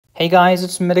Hey guys,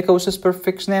 it's Medicosis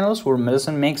Perfectionalis, where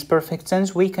medicine makes perfect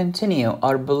sense. We continue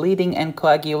our bleeding and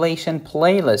coagulation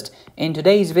playlist. In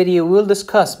today's video, we'll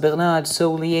discuss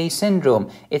Bernard-Soulier Syndrome.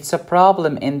 It's a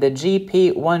problem in the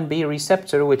GP1B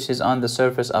receptor, which is on the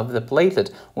surface of the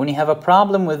platelet. When you have a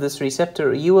problem with this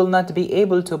receptor, you will not be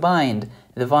able to bind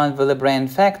the von Willebrand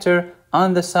factor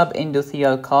on the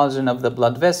subendothelial collagen of the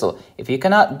blood vessel. If you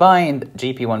cannot bind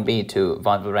GP1B to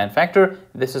von Willebrand factor,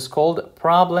 this is called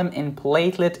problem in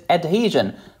platelet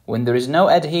adhesion. When there is no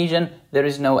adhesion, there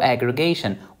is no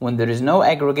aggregation. When there is no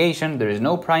aggregation, there is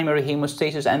no primary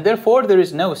hemostasis, and therefore there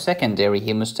is no secondary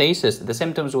hemostasis. The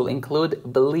symptoms will include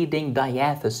bleeding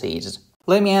diatheses.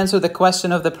 Let me answer the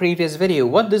question of the previous video.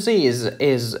 What disease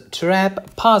is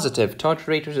TRAP positive,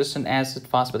 tartrate-resistant acid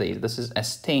phosphatase? This is a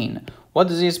stain. What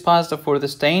disease is positive for the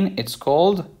stain? It's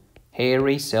called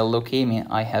hairy cell leukemia.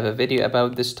 I have a video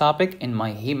about this topic in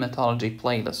my hematology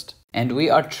playlist. And we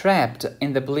are trapped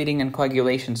in the bleeding and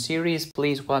coagulation series.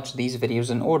 Please watch these videos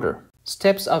in order.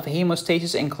 Steps of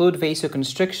hemostasis include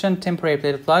vasoconstriction, temporary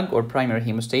platelet plug or primary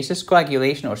hemostasis,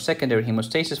 coagulation or secondary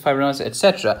hemostasis, fibrinolysis,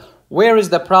 etc. Where is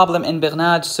the problem in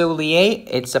Bernard-Soulier?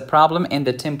 It's a problem in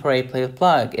the temporary platelet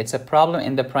plug. It's a problem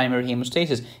in the primary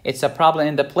hemostasis. It's a problem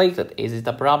in the platelet. Is it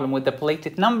a problem with the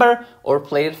platelet number or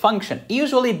platelet function?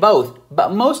 Usually both,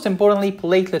 but most importantly,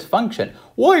 platelet function.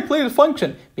 Why platelet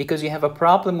function? Because you have a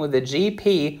problem with the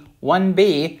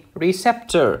GP1B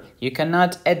receptor. You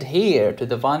cannot adhere to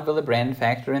the von Willebrand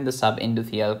factor in the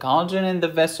subendothelial collagen in the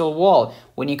vessel wall.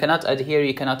 When you cannot adhere,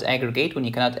 you cannot aggregate. When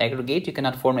you cannot aggregate, you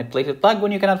cannot form a platelet plug.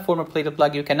 When you cannot form a platelet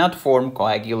plug, you cannot form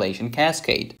coagulation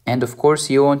cascade. And of course,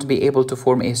 you won't be able to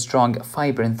form a strong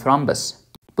fibrin thrombus.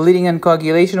 Bleeding and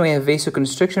coagulation, we have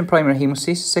vasoconstriction, primary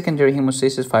hemostasis, secondary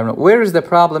hemostasis, fibrin. Where is the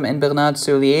problem in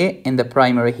Bernard-Soulier? In the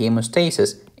primary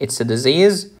hemostasis. It's a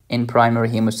disease in primary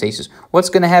hemostasis. What's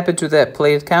going to happen to the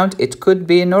platelet count? It could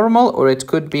be normal or it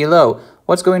could be low.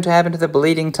 What's going to happen to the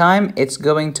bleeding time? It's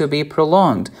going to be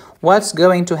prolonged. What's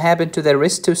going to happen to the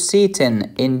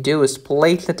Ristocetin-induced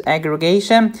platelet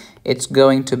aggregation? It's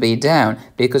going to be down,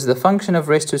 because the function of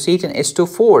Ristocetin is to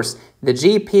force the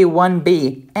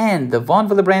GP1B and the von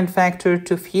Willebrand factor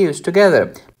to fuse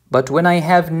together. But when I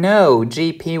have no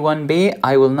GP1B,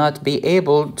 I will not be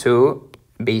able to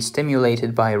be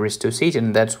stimulated by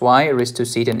Ristocetin. That's why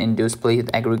Ristocetin-induced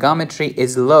platelet aggregometry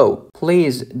is low.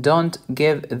 Please don't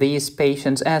give these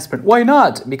patients aspirin. Why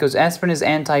not? Because aspirin is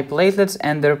antiplatelets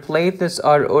and their platelets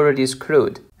are already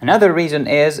screwed. Another reason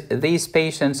is these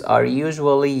patients are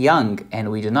usually young and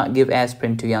we do not give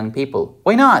aspirin to young people.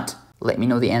 Why not? Let me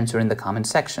know the answer in the comment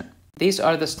section. These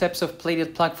are the steps of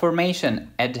platelet plug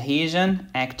formation: adhesion,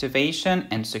 activation,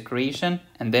 and secretion,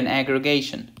 and then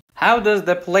aggregation. How does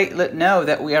the platelet know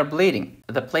that we are bleeding?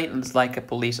 The platelet is like a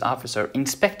police officer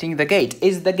inspecting the gate.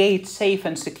 Is the gate safe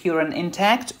and secure and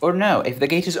intact or no? If the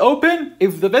gate is open,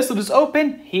 if the vessel is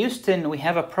open, Houston, we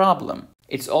have a problem.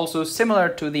 It's also similar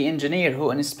to the engineer who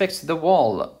inspects the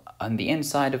wall on the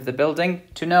inside of the building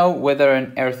to know whether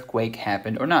an earthquake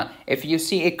happened or not. If you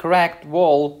see a cracked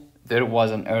wall, there was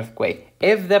an earthquake.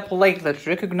 If the platelet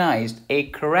recognized a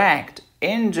cracked,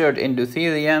 injured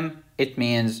endothelium, it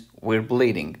means we're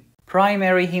bleeding.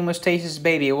 Primary hemostasis,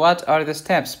 baby. What are the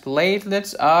steps?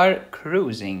 Platelets are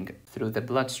cruising through the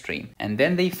bloodstream. And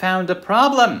then they found a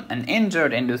problem, an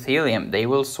injured endothelium. They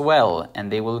will swell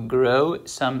and they will grow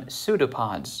some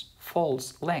pseudopods,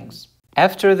 false legs.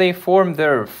 After they form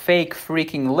their fake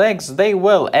freaking legs, they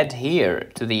will adhere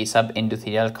to the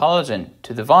subendothelial collagen,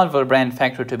 to the von Willebrand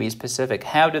factor to be specific.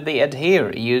 How do they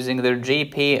adhere? Using their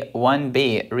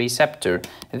GP1B receptor.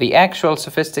 The actual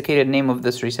sophisticated name of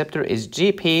this receptor is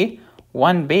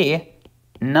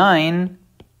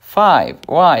GP1B95.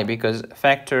 Why? Because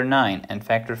factor 9 and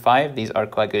factor 5, these are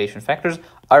coagulation factors,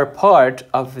 are part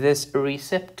of this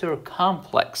receptor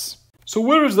complex. So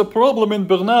where is the problem in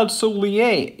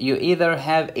Bernard-Soulier? You either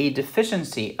have a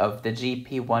deficiency of the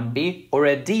GP1B or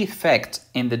a defect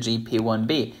in the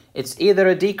GP1B. It's either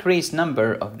a decreased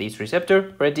number of these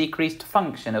receptors or a decreased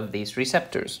function of these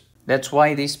receptors. That's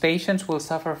why these patients will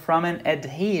suffer from an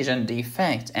adhesion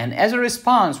defect. And as a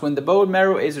response, when the bone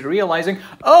marrow is realizing,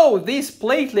 oh, these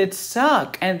platelets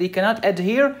suck and they cannot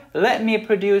adhere, let me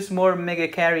produce more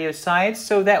megakaryocytes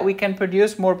so that we can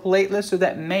produce more platelets so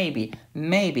that maybe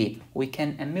we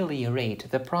can ameliorate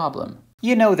the problem.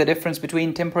 You know the difference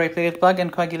between temporary platelet plug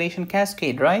and coagulation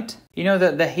cascade, right? You know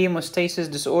that the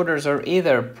hemostasis disorders are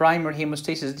either primary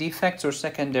hemostasis defects or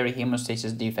secondary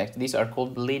hemostasis defects. These are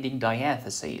called bleeding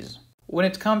diatheses. When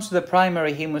it comes to the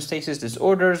primary hemostasis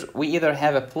disorders, we either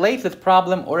have a platelet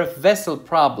problem or a vessel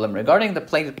problem. Regarding the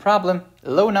platelet problem,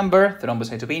 low number,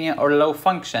 thrombocytopenia, or low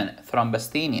function,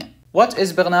 thrombasthenia. What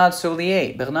is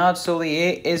Bernard-Soulier?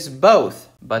 Bernard-Soulier is both,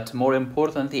 but more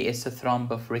importantly, it's a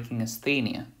thrombophoretic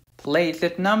asthenia.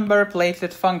 Platelet number,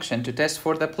 platelet function. To test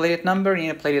for the platelet number, you need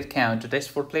a platelet count. To test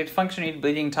for platelet function, you need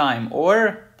bleeding time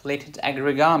or platelet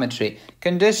aggregometry.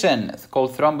 Condition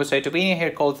called thrombocytopenia,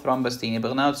 here called thrombocytopenia.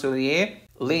 Bernard-Soulier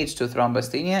leads to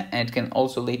thrombocytopenia and it can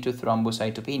also lead to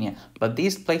thrombocytopenia. But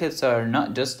these platelets are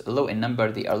not just low in number,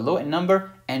 they are low in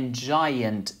number and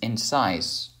giant in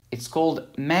size. It's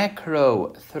called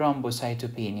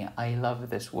macrothrombocytopenia. I love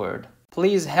this word.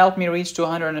 Please help me reach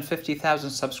 250,000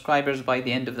 subscribers by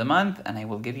the end of the month and I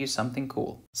will give you something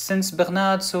cool. Since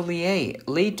Bernard-Soulier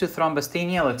lead to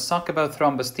thrombocytopenia, let's talk about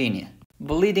thrombocytopenia.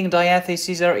 Bleeding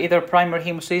diatheses are either primary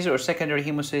hemostasis or secondary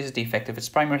hemostasis defect. If it's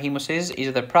primary hemostasis,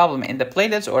 either the problem in the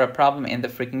platelets or a problem in the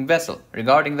freaking vessel.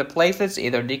 Regarding the platelets,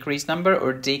 either decreased number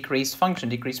or decreased function.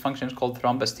 Decreased function is called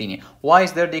thrombocytopenia. Why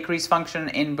is there decreased function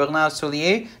in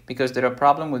Bernard-Soulier? Because there are a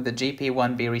problem with the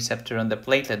GP1B receptor on the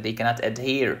platelet. They cannot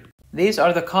adhere. These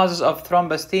are the causes of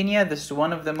thrombocytopenia. This is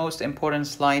one of the most important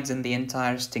slides in the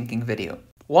entire stinking video.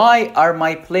 Why are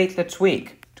my platelets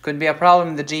weak? It could be a problem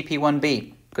in the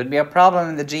GP1B. Could be a problem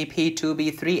in the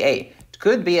GP2B3A. It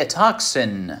could be a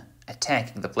toxin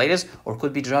attacking the platelets or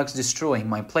could be drugs destroying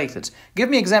my platelets. Give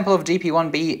me an example of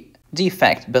GP1B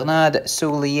defect,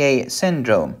 Bernard-Soulier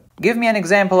Syndrome. Give me an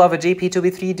example of a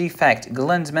GP2B3 defect,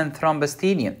 Glanzmann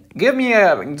thrombocytopenia. Give me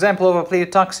an example of a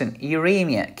platelet toxin,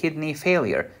 uremia, kidney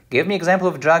failure. Give me an example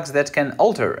of drugs that can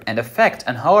alter and affect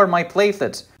and harm my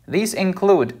platelets. These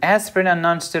include aspirin and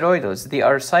nonsteroidals. They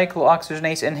are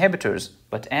cyclooxygenase inhibitors,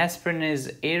 but aspirin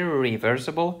is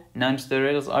irreversible,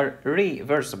 nonsteroidals are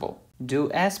reversible.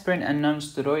 Do aspirin and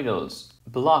nonsteroidals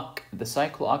block the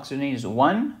cyclooxygenase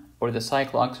 1 or the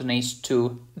cyclooxygenase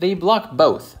 2? They block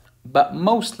both, but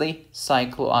mostly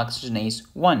cyclooxygenase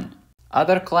 1.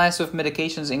 Other class of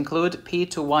medications include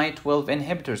P2Y12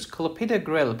 inhibitors,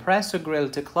 clopidogrel, prasugrel,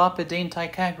 ticlopidine,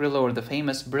 ticagrelor, or the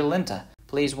famous Brilinta.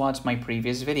 Please watch my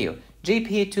previous video.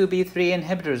 GP2B3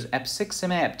 inhibitors,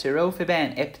 apixaban,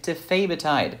 tirofiban,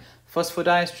 eptifibatide,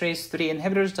 phosphodiesterase 3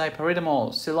 inhibitors,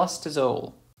 dipyridamole,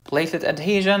 cilostazol. Platelet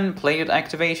adhesion, platelet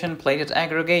activation, platelet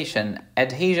aggregation.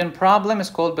 Adhesion problem is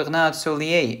called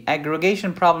Bernard-Soulier.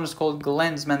 Aggregation problem is called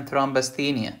Glanzmann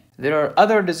thrombocytopenia. There are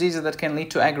other diseases that can lead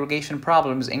to aggregation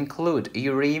problems include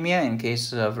uremia in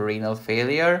case of renal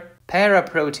failure,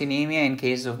 paraproteinemia in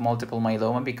case of multiple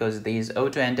myeloma because these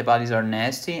autoantibodies are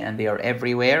nasty and they are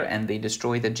everywhere and they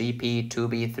destroy the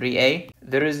GP2B3A.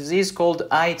 There is a disease called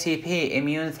ITP,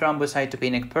 immune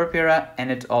thrombocytopenic purpura, and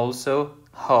it also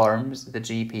harms the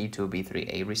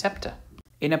GP2B3A receptor.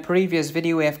 In a previous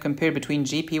video, we have compared between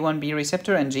GP1B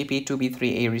receptor and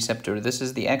GP2B3A receptor. This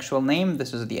is the actual name,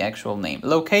 this is the actual name.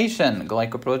 Location,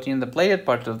 glycoprotein in the platelet,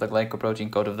 part of the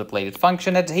glycoprotein code of the platelet.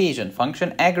 Function, adhesion.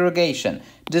 Function, aggregation.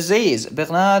 Disease,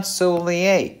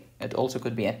 Bernard-Soulier. It also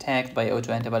could be attacked by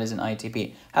autoantibodies in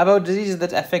ITP. How about diseases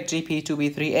that affect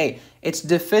GP2B3A? It's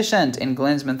deficient in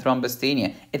Glanzmann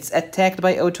thrombocytopenia. It's attacked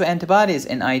by autoantibodies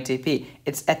in ITP.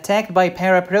 It's attacked by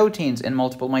paraproteins in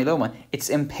multiple myeloma.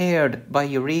 It's impaired by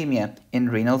uremia in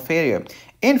renal failure.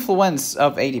 Influence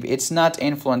of ADP. It's not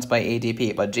influenced by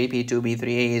ADP, but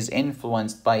GP2B3A is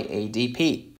influenced by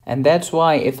ADP. And that's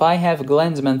why if I have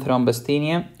Glanzmann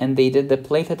thrombocytopenia and they did the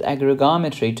platelet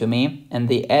aggregometry to me and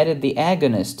they added the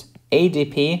agonist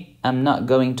ADP, I'm not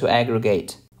going to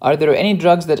aggregate. Are there any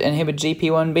drugs that inhibit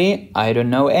GP1B? I don't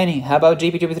know any. How about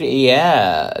GP2B3?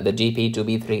 Yeah, the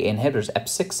GP2B3 inhibitors,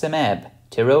 apixaban,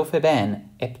 tirofiban,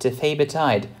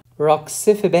 eptifibatide,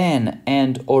 roxafiban,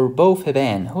 and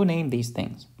orbofiban. Who named these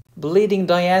things? Bleeding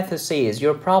diatheses.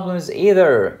 Your problem is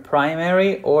either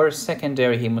primary or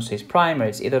secondary hemostasis. Primary,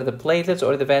 it's either the platelets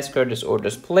or the vascular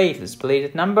disorders. Platelets,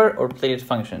 platelet number or platelet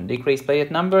function. Decreased platelet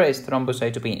number is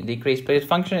thrombocytopenia. Decreased platelet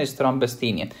function is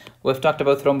thrombocytopenia. We've talked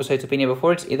about thrombocytopenia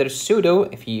before. It's either pseudo,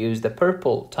 if you use the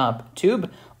purple top tube,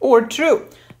 or true.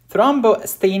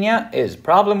 Thrombocytopenia is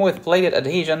problem with platelet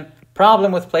adhesion,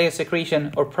 problem with platelet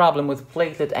secretion, or problem with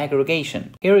platelet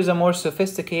aggregation. Here is a more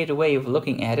sophisticated way of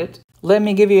looking at it. Let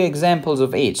me give you examples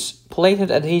of each.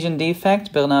 Platelet adhesion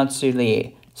defect,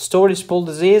 Bernard-Soulier. Storage pool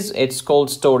disease, it's called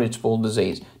storage pool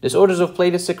disease. Disorders of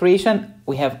platelet secretion,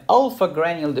 we have alpha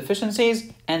granule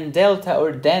deficiencies and delta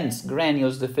or dense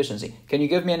granules deficiency. Can you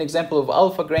give me an example of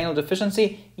alpha granule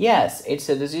deficiency? Yes, it's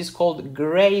a disease called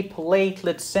gray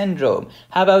platelet syndrome.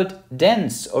 How about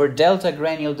dense or delta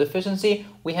granule deficiency?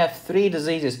 We have three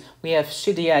diseases. We have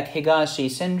Shidiak-Higashi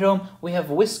syndrome, we have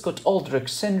Wiskott-Aldrich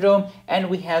syndrome, and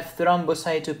we have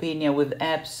thrombocytopenia with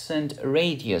absent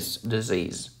radius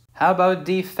disease. How about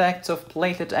defects of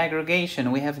platelet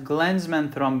aggregation? We have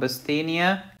Glanzmann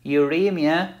thrombocytopenia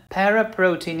uremia,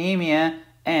 paraproteinemia,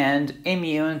 and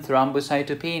immune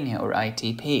thrombocytopenia or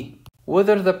ITP.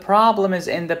 Whether the problem is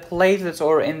in the platelets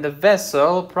or in the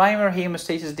vessel, primary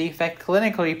hemostasis defect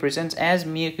clinically presents as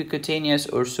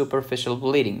mucocutaneous or superficial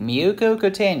bleeding.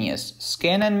 Mucocutaneous,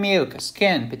 skin and mucus,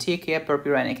 skin, petechia,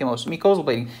 purpura, and ecchymosis. Mucosal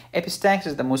bleeding. Epistaxis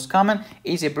is the most common,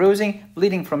 easy bruising,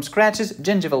 bleeding from scratches,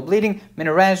 gingival bleeding,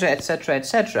 menorrhagia, etc.,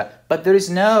 etc. But there is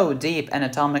no deep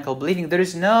anatomical bleeding, there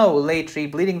is no lateral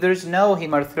bleeding, there is no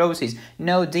hemarthrosis,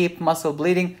 no deep muscle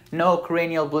bleeding, no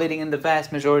cranial bleeding in the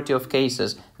vast majority of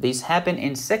cases. These happen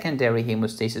in secondary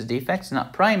hemostasis defects,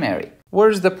 not primary.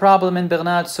 Where's the problem in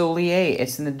Bernard-Soulier?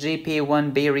 It's in the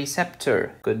GP1B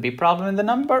receptor. Could be problem in the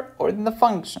number or in the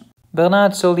function.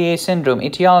 Bernard-Soulier Syndrome,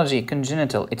 etiology,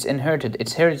 congenital, it's inherited,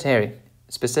 it's hereditary,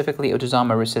 specifically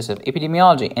autosomal recessive.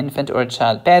 Epidemiology, infant or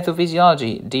child.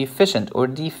 Pathophysiology, deficient or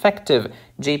defective,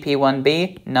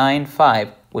 GP1B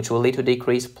 9-5, which will lead to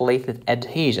decreased platelet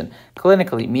adhesion.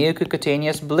 Clinically,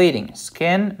 mucocutaneous bleeding,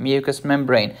 skin, mucous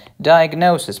membrane.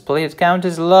 Diagnosis, platelet count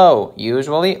is low,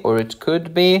 usually, or it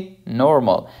could be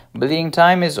normal. Bleeding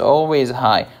time is always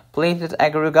high. Platelet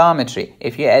aggregometry.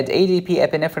 If you add ADP,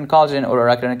 epinephrine, collagen, or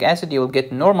arachidonic acid, you will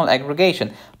get normal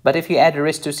aggregation. But if you add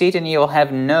ristocetin, you will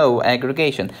have no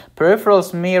aggregation. Peripheral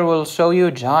smear will show you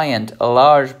giant,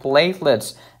 large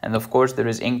platelets. And of course, there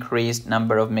is increased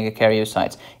number of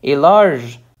megakaryocytes. A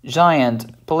large,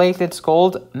 giant platelets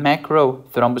called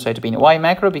macrothrombocytopenia. Why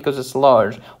macro? Because it's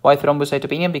large. Why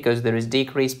thrombocytopenia? Because there is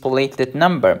decreased platelet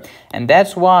number. And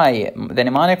that's why the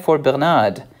mnemonic for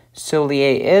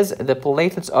Bernard-Soulier is the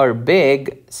platelets are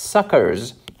big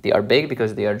suckers. They are big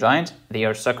because they are giant. They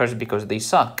are suckers because they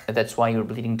suck. That's why your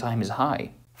bleeding time is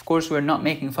high. Of course, we're not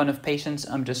making fun of patients.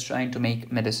 I'm just trying to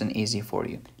make medicine easy for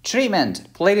you.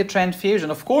 Treatment, platelet transfusion.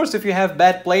 Of course, if you have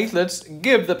bad platelets,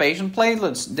 give the patient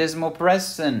platelets.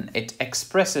 Desmopressin, it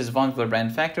expresses von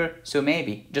Willebrand factor. So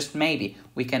maybe, just maybe,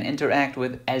 we can interact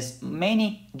with as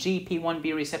many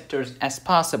GP1B receptors as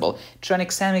possible.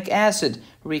 Tranexamic acid,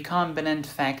 recombinant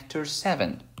factor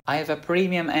 7. I have a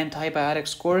premium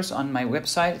antibiotics course on my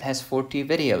website. It has 40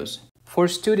 videos. For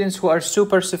students who are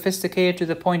super sophisticated to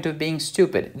the point of being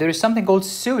stupid, there is something called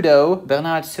pseudo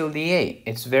Bernard-Soulier.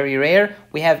 It's very rare.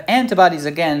 We have antibodies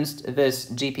against this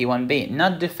GP1B,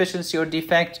 not deficiency or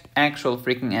defect, actual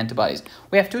freaking antibodies.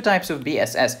 We have two types of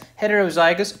BSS,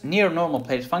 heterozygous, near normal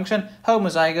platelet function,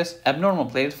 homozygous, abnormal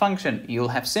platelet function. You'll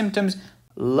have symptoms,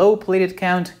 low platelet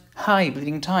count, high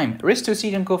bleeding time.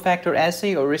 Ristocetin Cofactor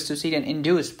Assay or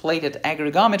Ristocetin-induced platelet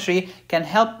aggregometry can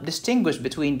help distinguish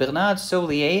between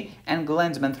Bernard-Soulier and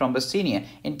Glanzmann thrombocytopenia.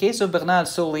 In case of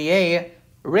Bernard-Soulier,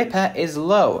 RIPA is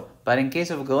low, but in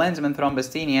case of Glanzmann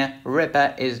thrombocytopenia,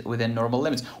 RIPA is within normal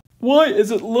limits. Why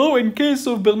is it low in case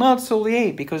of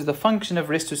Bernard-Soulier? Because the function of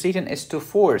ristocetin is to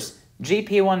force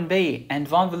GP1B and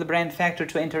von Willebrand factor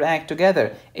to interact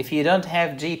together. If you don't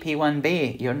have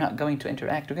GP1B, you're not going to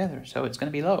interact together, so it's going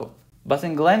to be low. But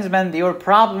in Glanzmann, your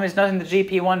problem is not in the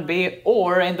GP1B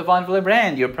or in the von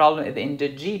Willebrand. Your problem is in the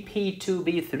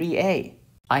GP2B3A.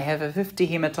 I have 50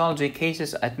 hematology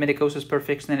cases at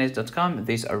medicosisperfectionalis.com.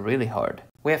 These are really hard.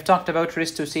 We have talked about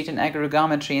ristocetin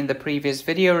aggregometry in the previous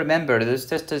video. Remember, this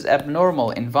test is abnormal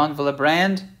in von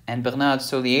Willebrand and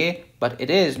Bernard-Soulier, but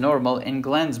it is normal in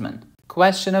Glanzmann.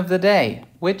 Question of the day.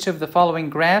 Which of the following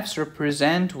graphs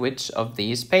represent which of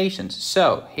these patients?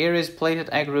 So, here is platelet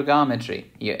aggregometry.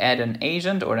 You add an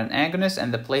agent or an agonist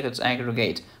and the platelets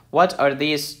aggregate. What are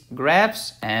these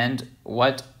graphs and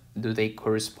what do they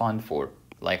correspond for?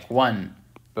 Like 1,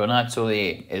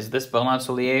 Bernard-Soulier. Is this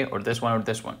Bernard-Soulier or this one or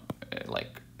this one?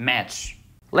 Like, match.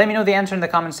 Let me know the answer in the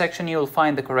comment section. You will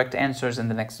find the correct answers in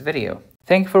the next video.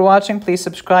 Thank you for watching. Please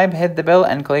subscribe, hit the bell,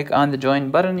 and click on the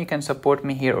join button. You can support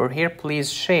me here or here.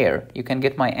 Please share. You can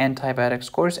get my antibiotics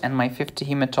course and my 50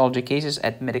 hematology cases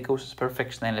at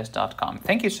medicosisperfectionalis.com.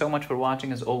 Thank you so much for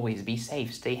watching. As always, be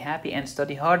safe, stay happy, and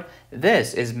study hard.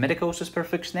 This is Medicosis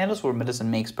Perfectionalis, where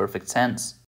medicine makes perfect sense.